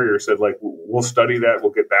of the carriers, said, like, we'll study that.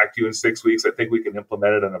 We'll get back to you in 6 weeks. I think we can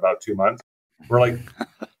implement it in about 2 months. We're like,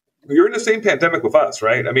 you're in the same pandemic with us,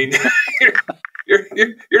 right? I mean,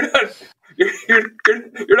 you're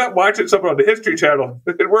not watching something on the History Channel.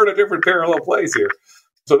 We're in a different parallel place here.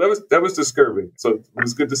 So that was disturbing. So it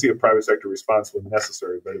was good to see a private sector response when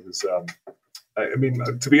necessary, but it was.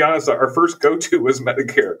 To be honest, our first go-to was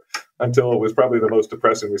Medicare until it was probably the most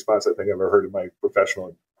depressing response I think I've ever heard in my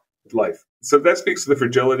professional life. So that speaks to the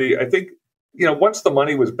fragility. I think, once the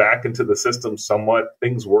money was back into the system somewhat,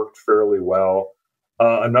 things worked fairly well.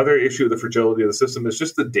 Another issue of the fragility of the system is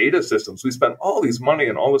just the data systems. We spent all these money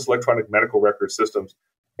on all this electronic medical record systems,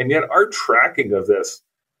 and yet our tracking of this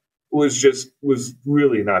was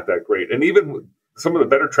really not that great. And even some of the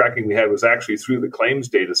better tracking we had was actually through the claims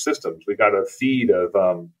data systems. We got a feed of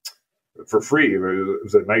for free. It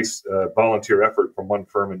was a nice volunteer effort from one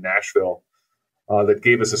firm in Nashville that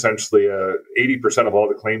gave us essentially 80% of all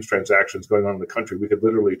the claims transactions going on in the country. We could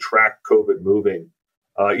literally track COVID moving,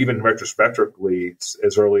 even retrospectively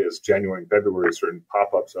as early as January and February, certain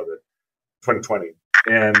pop-ups of it, 2020.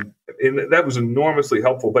 And that was enormously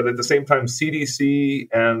helpful. But at the same time, CDC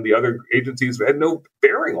and the other agencies had no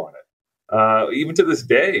bearing on it. Even to this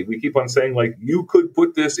day, we keep on saying, like, you could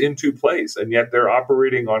put this into place, and yet they're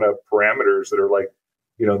operating on parameters that are like,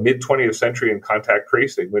 mid 20th century in contact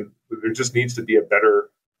tracing. When there just needs to be a better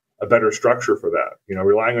structure for that.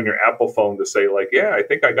 Relying on your Apple phone to say, like, yeah, I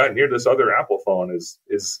think I got near this other Apple phone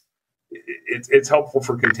it's helpful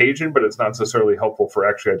for contagion, but it's not necessarily helpful for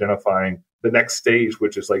actually identifying the next stage,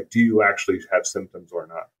 which is like, do you actually have symptoms or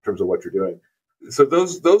not in terms of what you're doing? So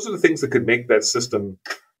those are the things that could make that system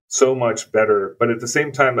so much better. But at the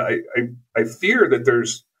same time, I fear that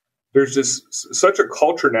there's just such a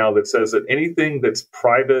culture now that says that anything that's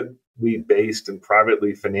privately based and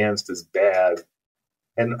privately financed is bad,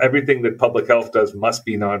 and everything that public health does must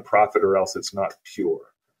be nonprofit or else it's not pure.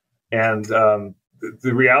 And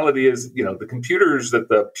the reality is, the computers that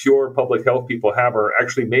the pure public health people have are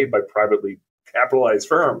actually made by privately capitalized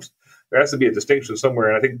firms. There has to be a distinction somewhere.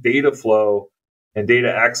 And I think data flow and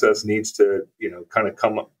data access needs to, kind of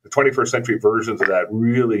come up. The 21st century versions of that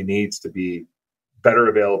really needs to be better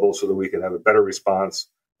available so that we can have a better response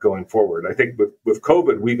going forward. I think with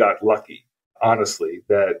COVID, we got lucky, honestly,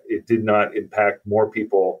 that it did not impact more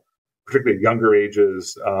people, particularly younger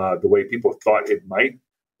ages, the way people thought it might.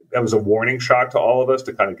 That was a warning shot to all of us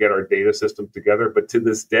to kind of get our data system together. But to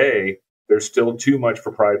this day, there's still too much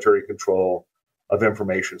proprietary control of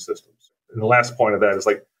information systems. And the last point of that is,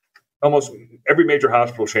 like, almost every major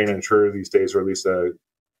hospital chain and insurer these days, or at least a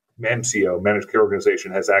MCO, managed care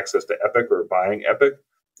organization, has access to Epic or buying Epic.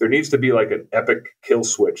 There needs to be like an Epic kill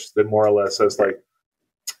switch that more or less says, like,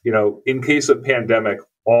 in case of pandemic,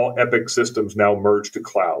 all Epic systems now merge to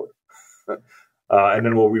cloud. And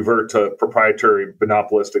then we'll revert to proprietary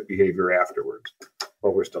monopolistic behavior afterwards.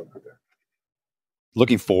 But we're still not there.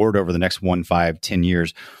 Looking forward over the next 1, 5, 10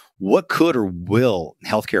 years, what could or will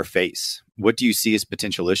healthcare face? What do you see as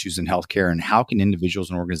potential issues in healthcare, and how can individuals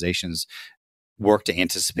and organizations work to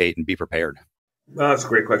anticipate and be prepared? That's a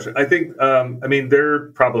great question. I think,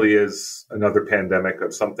 there probably is another pandemic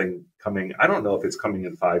of something coming. I don't know if it's coming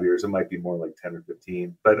in 5 years. It might be more like 10 or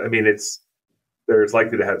 15. But there's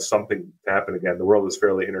likely to have something to happen again. The world is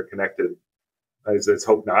fairly interconnected. Let's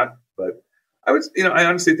hope not. But I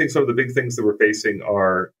honestly think some of the big things that we're facing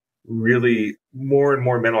are really more and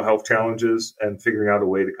more mental health challenges and figuring out a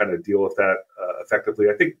way to kind of deal with that effectively.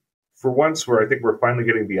 I think for once, we're finally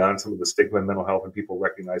getting beyond some of the stigma in mental health and people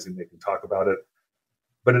recognizing they can talk about it.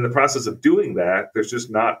 But in the process of doing that, there's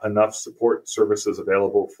just not enough support services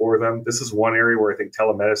available for them. This is one area where I think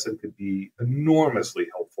telemedicine could be enormously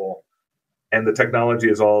helpful. And the technology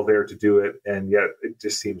is all there to do it. And yet it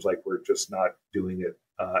just seems like we're just not doing it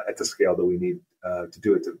at the scale that we need to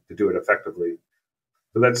do it effectively.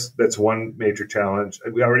 So that's one major challenge.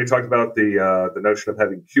 We already talked about the notion of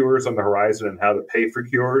having cures on the horizon, and how to pay for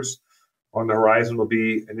cures on the horizon will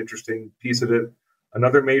be an interesting piece of it.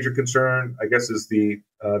 Another major concern, I guess, is the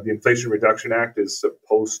Inflation Reduction Act is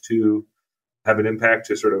supposed to have an impact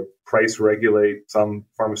to sort of price regulate some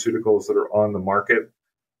pharmaceuticals that are on the market.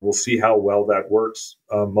 We'll see how well that works.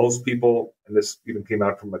 Most people, and this even came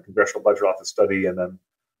out from a Congressional Budget Office study and then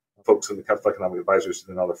Folks in the Council of Economic Advisors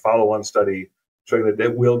did another follow-on study showing that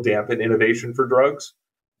it will dampen innovation for drugs.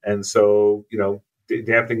 And so,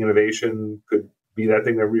 dampening innovation could be that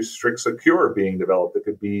thing that restricts a cure being developed. It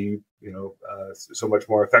could be, so much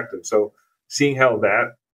more effective. So seeing how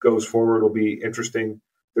that goes forward will be interesting.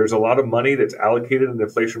 There's a lot of money that's allocated in the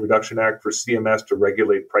Inflation Reduction Act for CMS to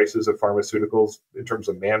regulate prices of pharmaceuticals in terms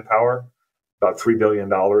of manpower. About $3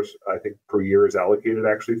 billion, I think, per year is allocated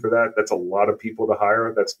actually for that. That's a lot of people to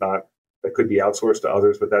hire. That could be outsourced to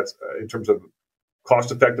others, but that's in terms of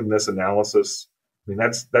cost effectiveness analysis. I mean,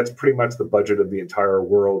 that's pretty much the budget of the entire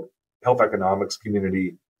world health economics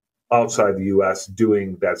community outside the U.S.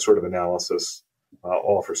 doing that sort of analysis,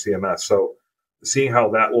 all for CMS. So seeing how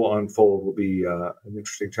that will unfold will be an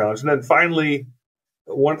interesting challenge. And then finally,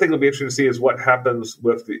 one thing that'll be interesting to see is what happens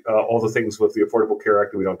with all the things with the Affordable Care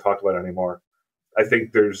Act that we don't talk about anymore. I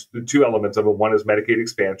think there's the two elements of it. One is Medicaid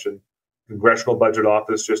expansion. Congressional Budget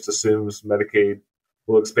Office just assumes Medicaid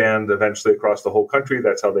will expand eventually across the whole country.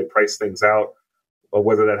 That's how they price things out. But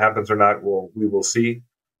whether that happens or not, we will see.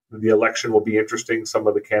 The election will be interesting. Some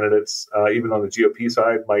of the candidates, even on the GOP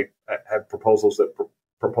side, might have proposals that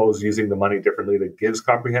propose using the money differently that gives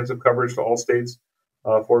comprehensive coverage to all states,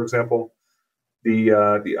 for example.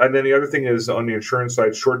 And then the other thing is on the insurance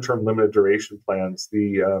side, short-term limited duration plans.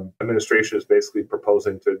 The administration is basically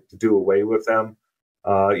proposing to do away with them,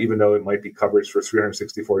 even though it might be coverage for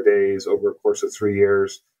 364 days over a course of 3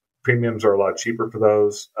 years. Premiums are a lot cheaper for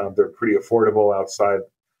those. They're pretty affordable outside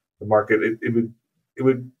the market. It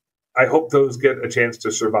would. I hope those get a chance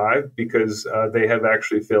to survive because they have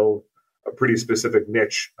actually filled a pretty specific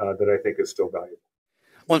niche that I think is still valuable.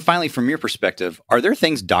 Well, and finally, from your perspective, are there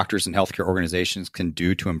things doctors and healthcare organizations can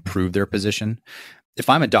do to improve their position? If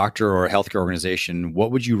I'm a doctor or a healthcare organization,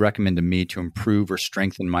 what would you recommend to me to improve or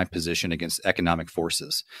strengthen my position against economic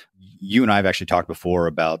forces? You and I have actually talked before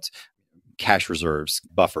about cash reserves,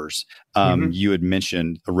 buffers. You had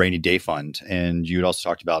mentioned a rainy day fund, and you had also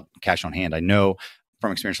talked about cash on hand. I know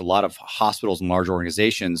from experience, a lot of hospitals and large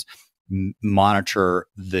organizations monitor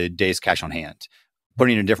the day's cash on hand.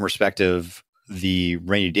 Putting in a different perspective, the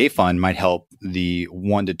rainy day fund might help the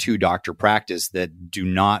 1 to 2 doctor practice that do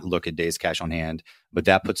not look at days cash on hand, but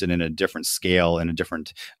that puts it in a different scale and a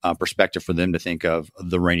different perspective for them to think of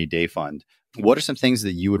the rainy day fund. What are some things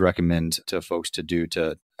that you would recommend to folks to do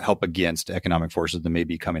to help against economic forces that may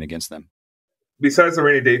be coming against them? Besides the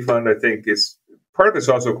rainy day fund, I think part of it's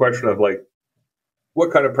also a question of like,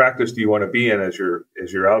 what kind of practice do you want to be in as you're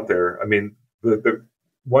out there? I mean, the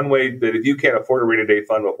one way that if you can't afford a rainy day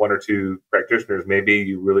fund with 1 or 2 practitioners, maybe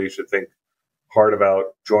you really should think hard about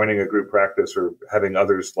joining a group practice or having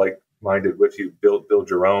others like-minded with you build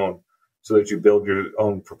your own so that you build your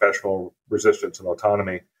own professional resistance and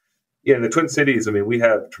autonomy. Yeah, in the Twin Cities, I mean, we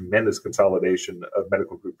have tremendous consolidation of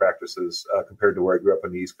medical group practices compared to where I grew up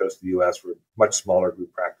on the East Coast of the U.S., where much smaller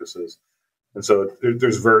group practices. And so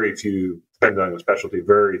there's very few, depending on the specialty,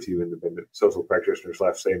 very few independent social practitioners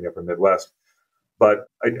left, say, in the upper Midwest. But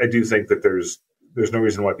I do think that there's no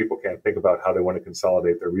reason why people can't think about how they want to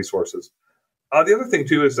consolidate their resources. The other thing,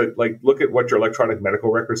 too, is that look at what your electronic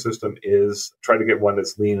medical record system is. Try to get one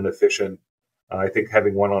that's lean and efficient. I think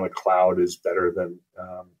having one on a cloud is better than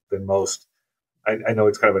most. I know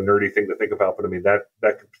it's kind of a nerdy thing to think about, but I mean, that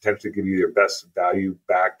could potentially give you your best value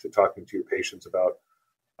back to talking to your patients about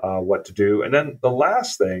what to do. And then the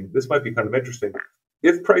last thing, this might be kind of interesting.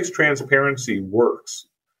 If price transparency works,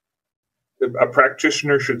 a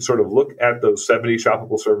practitioner should sort of look at those 70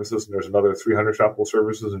 shoppable services, and there's another 300 shoppable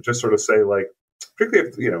services, and just sort of say, like, particularly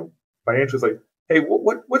if, financials, like, hey,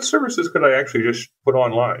 what services could I actually just put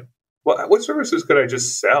online? What services could I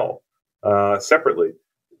just sell separately?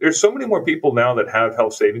 There's so many more people now that have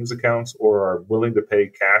health savings accounts or are willing to pay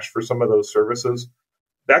cash for some of those services.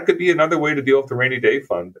 That could be another way to deal with the rainy day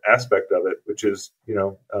fund aspect of it, which is,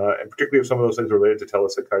 and particularly if some of those things are related to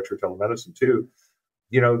telepsychiatry, telemedicine too,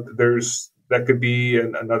 that could be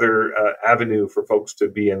another avenue for folks to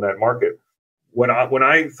be in that market. When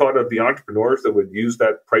I thought of the entrepreneurs that would use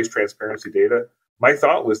that price transparency data, my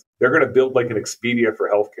thought was they're going to build like an Expedia for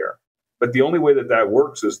healthcare. But the only way that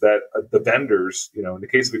works is that the vendors, in the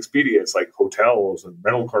case of Expedia, it's like hotels and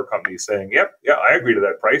rental car companies saying, yeah, I agree to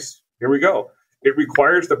that price. Here we go. It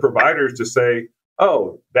requires the providers to say,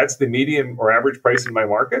 oh, that's the median or average price in my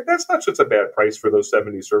market. That's not such a bad price for those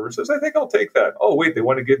 70 services. I think I'll take that. Oh, wait, they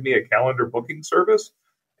want to give me a calendar booking service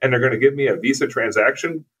and they're going to give me a Visa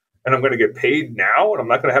transaction and I'm going to get paid now and I'm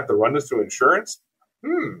not going to have to run this through insurance.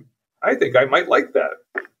 I think I might like that.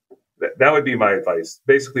 That would be my advice.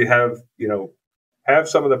 Basically have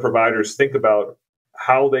some of the providers think about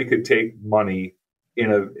how they could take money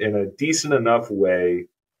in a decent enough way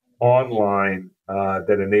online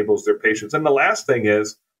that enables their patients. And the last thing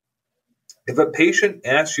is, if a patient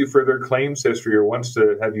asks you for their claims history or wants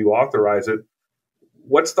to have you authorize it,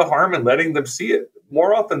 what's the harm in letting them see it?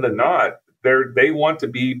 More often than not, they want to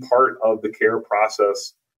be part of the care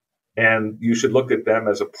process, and you should look at them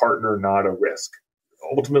as a partner, not a risk.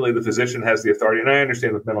 Ultimately, the physician has the authority, and I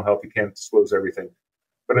understand with mental health you can't disclose everything,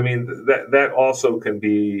 but I mean that also can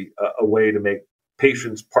be a way to make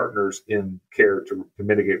patients partners in care to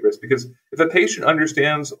mitigate risk. Because if a patient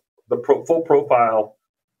understands the full profile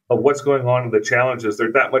of what's going on and the challenges,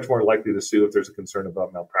 they're that much more likely to sue if there's a concern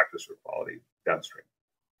about malpractice or quality downstream.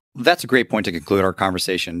 That's a great point to conclude our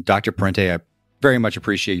conversation. Dr. Parente, I very much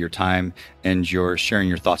appreciate your time and your sharing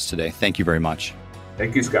your thoughts today. Thank you very much.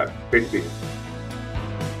 Thank you, Scott. Great to be here.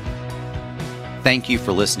 Thank you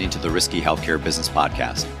for listening to the Risky Healthcare Business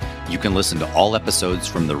Podcast. You can listen to all episodes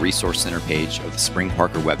from the Resource Center page of the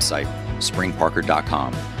SpringParker website,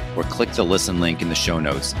 springparker.com, or click the listen link in the show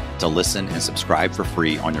notes to listen and subscribe for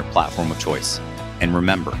free on your platform of choice. And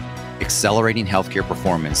remember, accelerating healthcare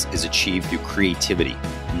performance is achieved through creativity,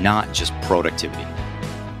 not just productivity.